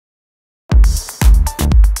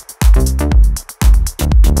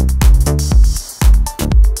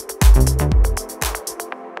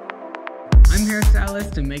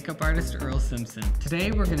makeup artist Earl Simpson. Today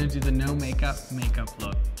we're gonna do the no makeup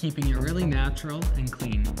look, keeping it really natural and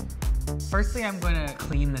clean. Firstly, I'm gonna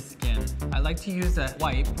clean the skin. I like to use a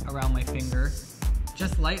wipe around my finger,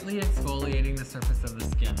 just lightly exfoliating the surface of the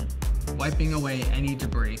skin, wiping away any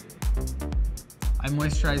debris. I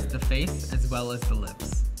moisturize the face as well as the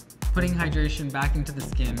lips. Putting hydration back into the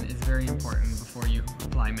skin is very important before you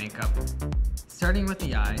apply makeup. Starting with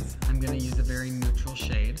the eyes, I'm going to use a very neutral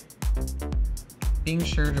shade. Being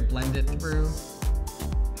sure to blend it through,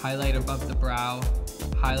 highlight above the brow,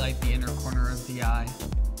 highlight the inner corner of the eye.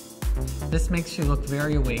 This makes you look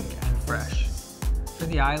very awake and fresh. For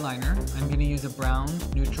the eyeliner, I'm going to use a brown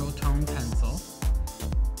neutral tone pencil,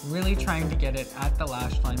 really trying to get it at the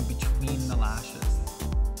lash line between the lashes.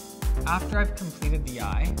 After I've completed the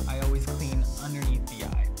eye, I always clean underneath the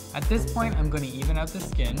eye. At this point, I'm going to even out the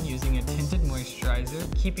skin using a tinted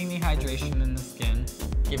moisturizer, keeping the hydration in the skin,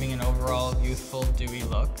 giving an overall youthful, dewy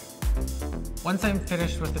look. Once I'm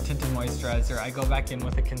finished with the tinted moisturizer, I go back in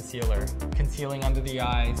with a concealer, concealing under the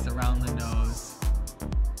eyes, around the nose,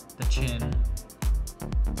 the chin,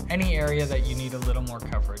 any area that you need a little more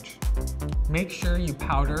coverage. Make sure you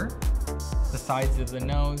powder the sides of the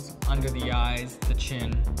nose, under the eyes, the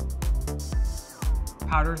chin.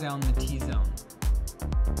 Powder down the T-zone.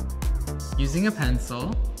 Using a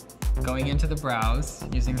pencil, going into the brows,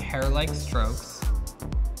 using hair-like strokes,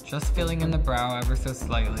 just filling in the brow ever so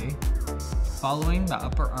slightly, following the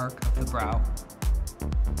upper arc of the brow.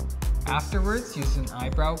 Afterwards, use an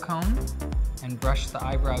eyebrow comb and brush the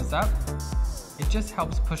eyebrows up. It just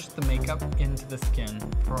helps push the makeup into the skin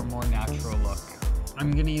for a more natural look.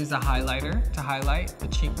 I'm going to use a highlighter to highlight the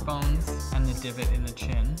cheekbones and the divot in the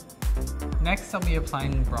chin. Next, I'll be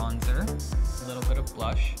applying bronzer, a little bit of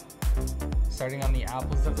blush, starting on the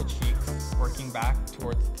apples of the cheeks, working back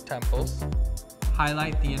towards the temples.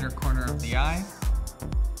 Highlight the inner corner of the eye.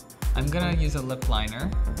 I'm going to use a lip liner.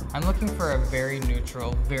 I'm looking for a very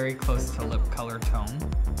neutral, very close to lip color tone.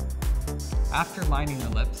 After lining the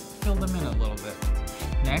lips, fill them in a little bit.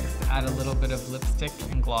 Next, add a little bit of lipstick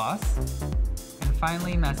and gloss. And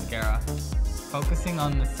finally, mascara. Focusing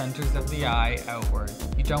on the centers of the eye outward.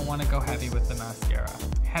 You don't want to go heavy with the mascara.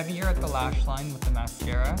 Heavier at the lash line with the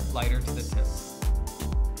mascara, lighter to the tips.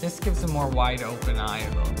 This gives a more wide open eye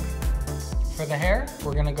look. For the hair,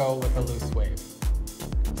 we're going to go with a loose wave.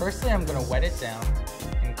 Firstly, I'm going to wet it down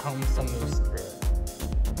and comb some mousse through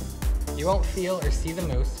it. You won't feel or see the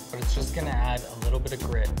mousse, but it's just going to add a little bit of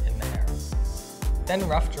grit in the hair. Then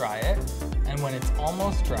rough dry it, and when it's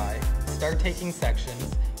almost dry, start taking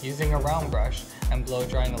sections using a round brush and blow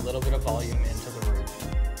drying a little bit of volume into the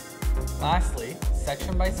root. Lastly,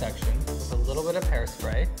 section by section, with a little bit of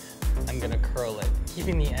hairspray, I'm going to curl it,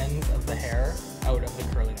 keeping the ends of the hair out of the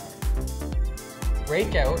curling iron.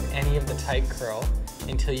 Rake out any of the tight curl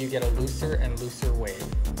until you get a looser and looser wave.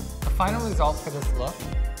 The final result for this look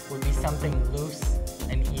would be something loose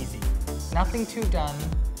and easy. Nothing too done,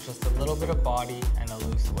 just a little bit of body and a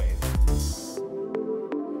loose wave.